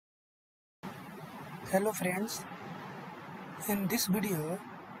Hello friends, in this video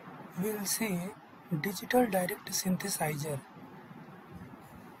we will see digital direct synthesizer.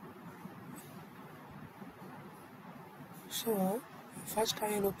 So first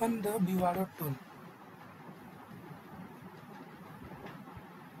I will open the Vivado tool.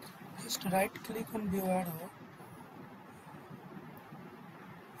 Just right click on Vivado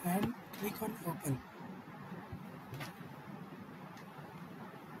and click on open.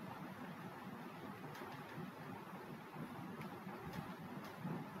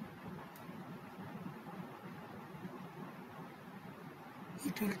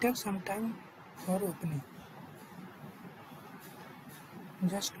 It will take some time for opening.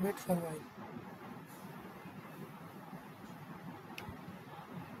 Just wait for a while.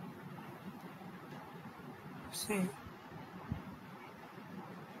 See,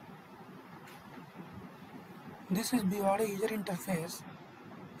 this is Vivado user interface.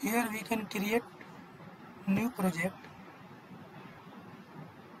 Here we can create new project.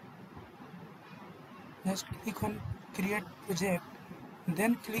 Just click on create project,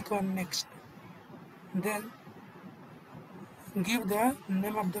 then click on next, then give the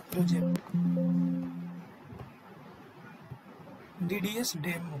name of the project, DDS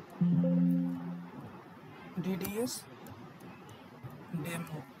demo, DDS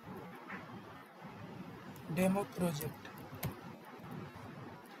demo project.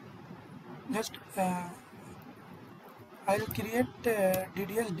 Just I will create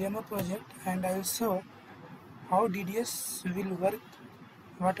DDS demo project and I will show how DDS will work,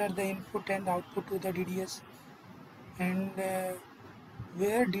 what are the input and output to the DDS, and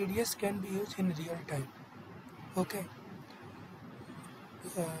where DDS can be used in real time. Okay.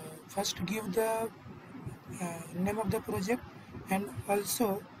 First give the name of the project and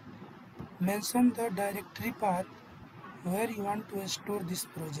also mention the directory path where you want to store this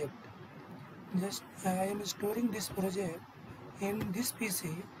project. Just I am storing this project in this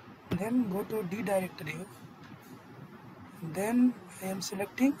PC, then go to D directory, then I am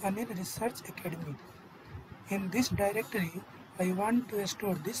selecting Anil-Research-Academy. In this directory I want to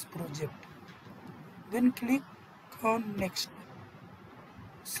store this project, then click on next,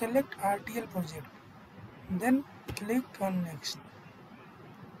 select RTL project, then click on next,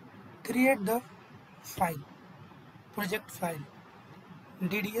 create the file, project file,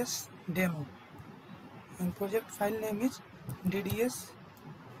 DDS demo, and project file name is DDS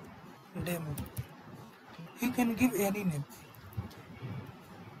demo. You can give any name.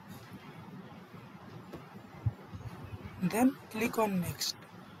 Then click on next,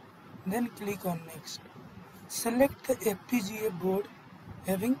 then click on next. Select the FPGA board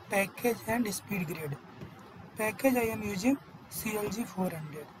having package and speed grade. Package I am using CLG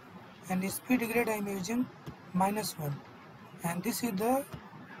 400 and speed grade I am using -1, and this is the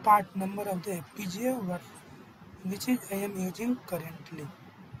part number of the FPGA which is I am using currently.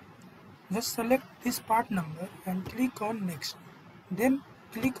 Just select this part number and click on next, then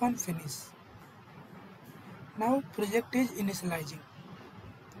click on finish. Now project is initializing.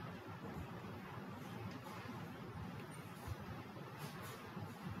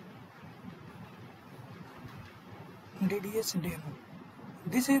 DDS demo.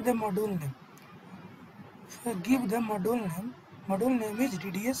 This is the module name. Give the module name. Module name is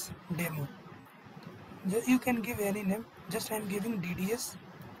DDS demo. You can give any name. Just I am giving DDS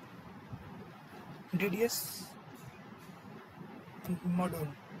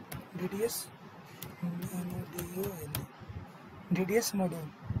module. DDS module,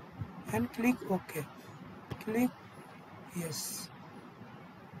 and click OK. Click yes.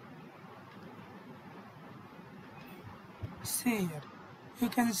 See here, you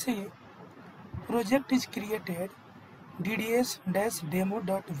can see project is created,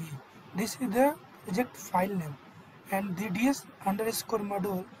 DDS-demo.v. This is the project file name, and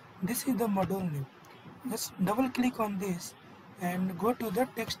DDS_module, this is the module name. Just double click on this and go to the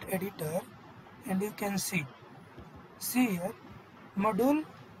text editor, and you can see here module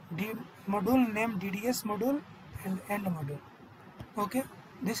name DDS module and end module. Okay,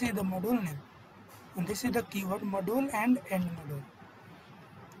 this is the module name, and this is the keyword module and end module.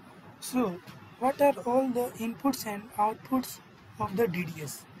 So what are all the inputs and outputs of the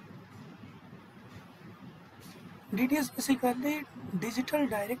DDS? DDS basically digital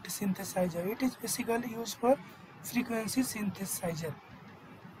direct synthesizer. It is basically used for frequency synthesizer.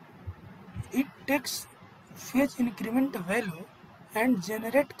 It takes phase increment value and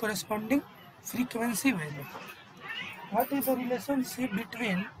generate corresponding frequency value. What is the relationship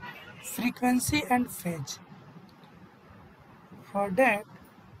between frequency and phase? For that,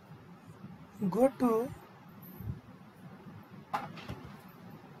 go to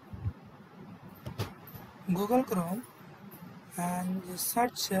Google Chrome and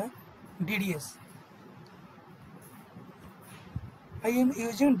search DDS. I am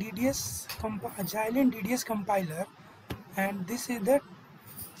using Xylem DDS compiler, and this is the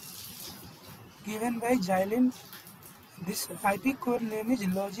given by Xylem. This IP core name is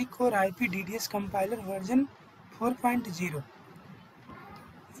Logic Core IP DDS compiler version 4.0.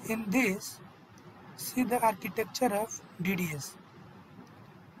 In this, see the architecture of DDS.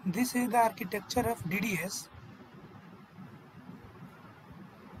 This is the architecture of DDS.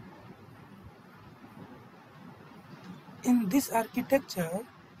 In this architecture,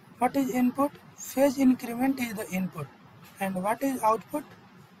 what is input? Phase increment is the input. And what is output?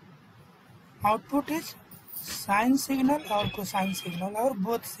 Output is sine signal or cosine signal or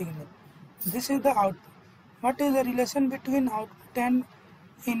both signal. This is the output. What is the relation between output and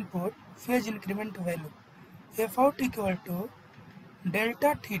input? Phase increment value. F out equal to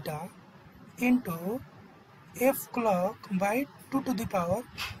delta theta into f clock by 2 to the power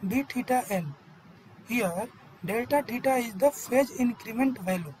b theta n. Here delta theta is the phase increment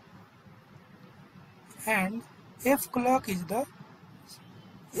value and f clock is the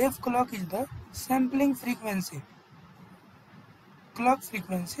sampling frequency, clock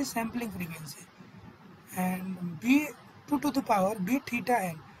frequency, sampling frequency, and b 2 to the power b theta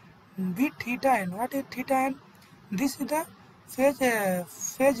n. B theta n, what is theta n? This is the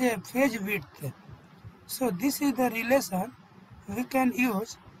phase width. So this is the relation we can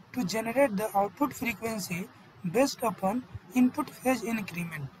use to generate the output frequency based upon input phase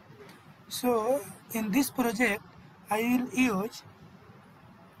increment. So in this project I will use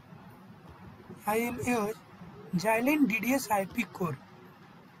Xylem DDS IP core.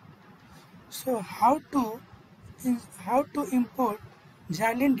 So how to import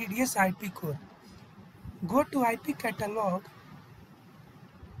Xylem DDS IP core? Go to IP catalog.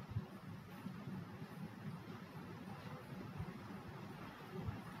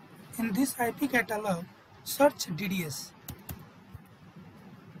 In this IP catalog, search DDS.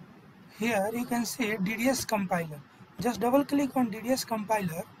 Here you can see Dds Compiler. Just double click on Dds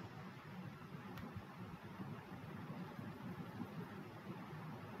Compiler.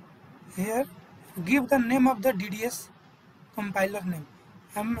 Here give the name of the Dds compiler name.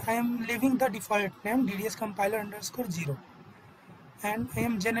 I am leaving the default name Dds Compiler _0, and I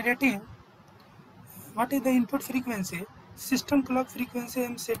am generating what is the input frequency. System clock frequency I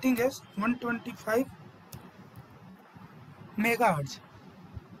am setting as 125 megahertz,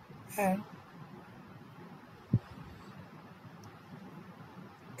 and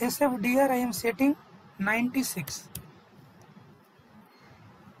SFDR I am setting 96,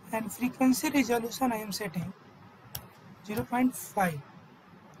 and frequency resolution I am setting 0.5.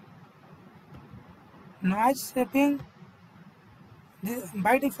 Noise shaping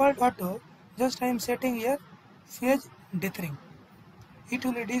by default auto, just I am setting here phase dithering. It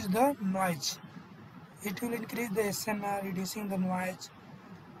will reduce the noise. It will increase the SNR, reducing the noise.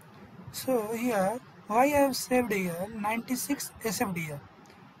 So here, why I have saved here 96 SFDR?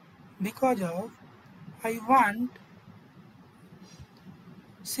 Because of I want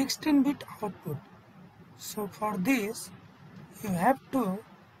 16-bit output. So for this, you have to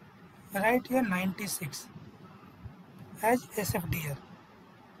write here 96 as SFDR.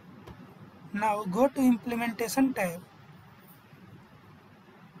 Now go to implementation tab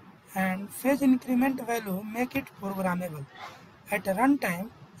and phase increment value, make it programmable. At runtime,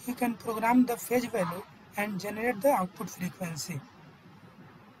 you can program the phase value and generate the output frequency.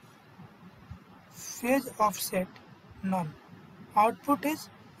 Phase offset none. Output is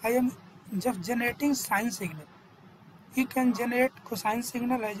I am just generating sine signal. You can generate cosine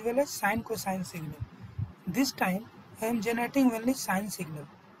signal as well as sine cosine signal. This time I am generating only sine signal,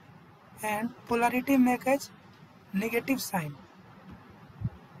 and polarity make as negative sign.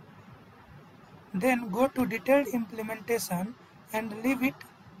 Then go to detailed implementation and leave it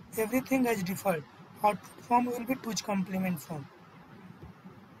everything as default. Output form will be touch complement form.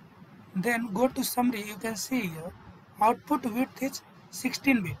 Then go to summary. You can see here output width is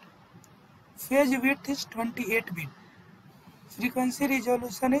 16-bit, phase width is 28-bit, frequency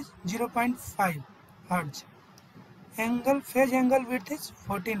resolution is 0.5 Hz, phase angle width is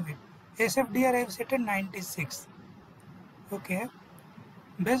 14-bit, SFDR I have set at 96. Okay,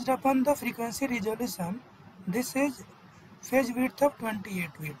 based upon the frequency resolution, this is phase width of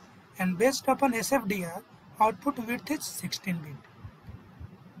 28-bit, and based upon SFDR, output width is 16-bit.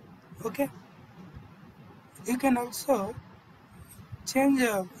 Okay, you can also change,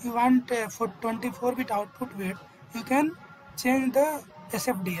 you want for 24-bit output width, you can change the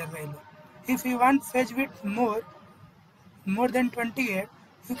SFDR value. If you want phase width more than 28,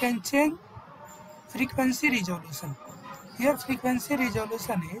 you can change frequency resolution. Here frequency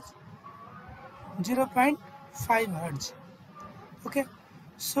resolution is 0.5 Hz. Okay,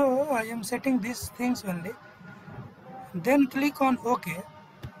 so I am setting these things only. Then click on OK,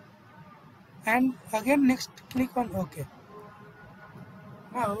 and again next click on OK.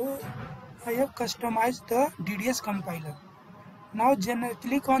 Now I have customized the DDS compiler. Now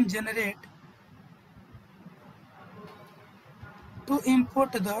click on generate to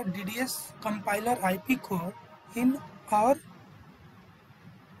import the DDS compiler IP code in our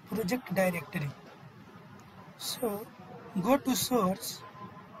project directory. So go to source,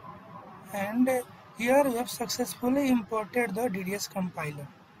 and here we have successfully imported the DDS compiler.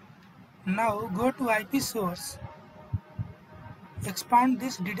 Now go to IP source, expand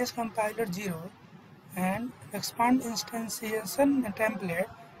this DDS compiler 0 and expand instantiation template,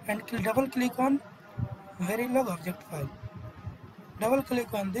 and double click on Verilog object file. Double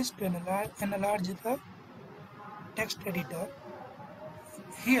click on this to enlarge the text editor.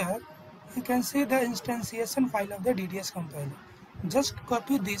 Here you can see the instantiation file of the DDS compiler. Just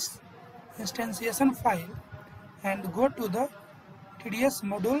copy this instantiation file and go to the DDS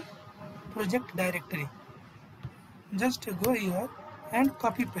module project directory. Just go here and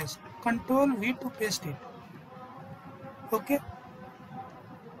copy paste. Ctrl V to paste it. Okay.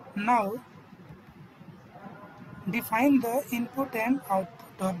 Now define the input and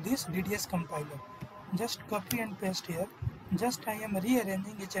output of this DDS compiler. Just copy and paste here. Just I am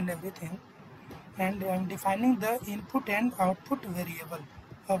rearranging each and everything, and I am defining the input and output variable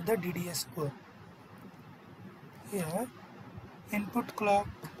of the DDS core. Here input clock.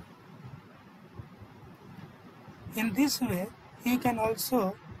 In this way you can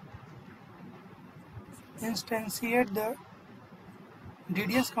also instantiate the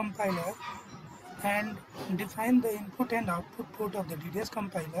DDS compiler and define the input and output port of the DDS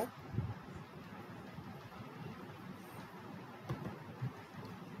compiler.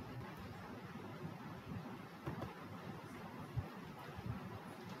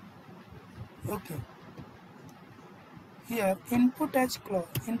 Okay. Here input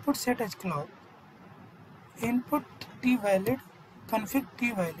set as clock, input t valid, config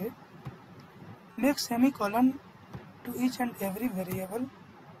t valid, make semicolon to each and every variable,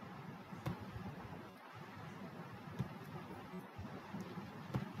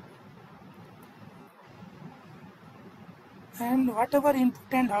 and whatever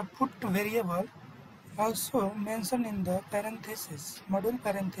input and output variable also mention in the parenthesis, module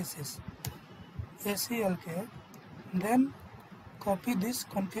parenthesis, ACLK. Then copy this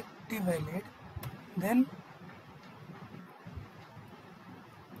config t valid, then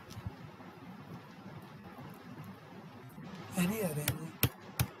rearrange.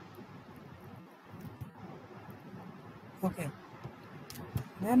 Okay.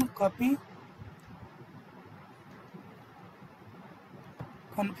 Then copy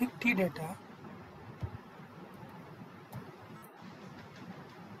config t data,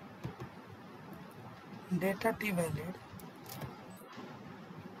 data t valid,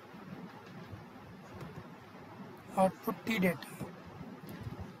 output t data,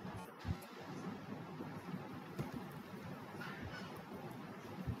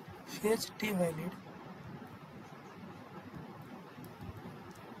 fetch t valid,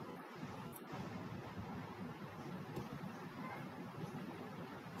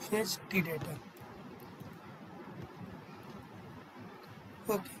 fetch t data.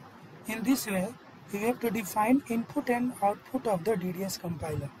 Okay. In this way we have to define input and output of the DDS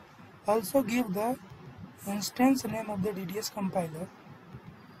compiler. Also give the instance name of the DDS compiler.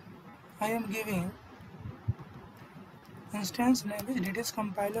 I am giving instance name is DDS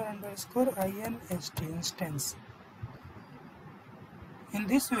compiler underscore inst instance. In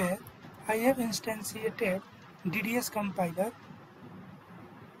this way I have instantiated DDS compiler.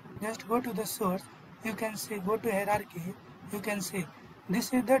 Just go to the source, you can see, go to hierarchy, you can see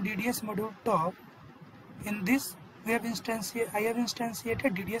this is the DDS module top. In this I have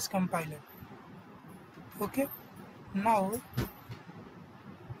instantiated DDS compiler. Okay. Now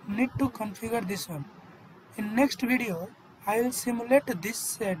need to configure this one. In next video I will simulate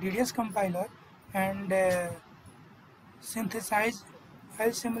this DDS compiler and synthesize. I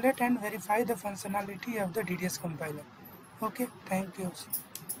will simulate and verify the functionality of the DDS compiler. Okay, thank you.